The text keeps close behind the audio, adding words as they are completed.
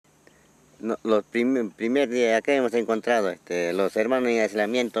Los primer día acá hemos encontrado los hermanos en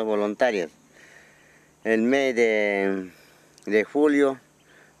aislamiento voluntarios. El mes de julio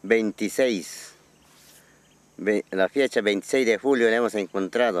 26, la fecha 26 de julio la hemos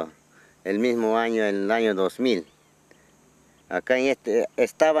encontrado, el mismo año, el año 2000. Acá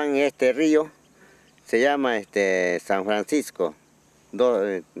estaban en este río, se llama San Francisco.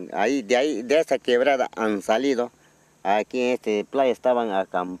 De esa quebrada han salido. Aquí en este playa estaban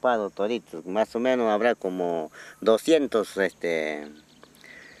acampados toditos, más o menos habrá como 200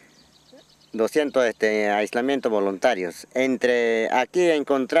 aislamientos voluntarios. Aquí he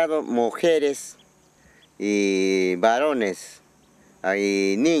encontrado mujeres y varones,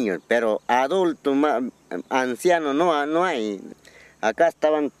 hay niños, pero adultos, ancianos no hay. Acá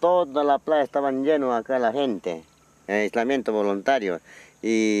estaban, toda la playa estaban llenos acá la gente, en aislamiento voluntario,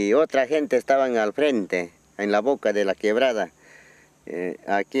 y otra gente estaban al frente, en la boca de la quebrada,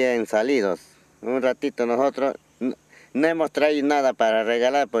 aquí en salidos. Un ratito nosotros no hemos traído nada para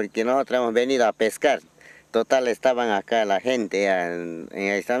regalar porque nosotros hemos venido a pescar. Total, estaban acá la gente, en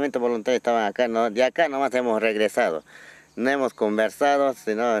aislamiento voluntario estaban acá, de acá nomás hemos regresado. No hemos conversado,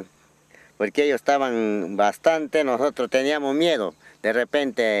 sino porque ellos estaban bastante, nosotros teníamos miedo. De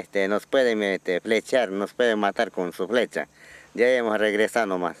repente nos pueden flechar, nos pueden matar con su flecha. De ahí hemos regresado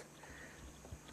nomás.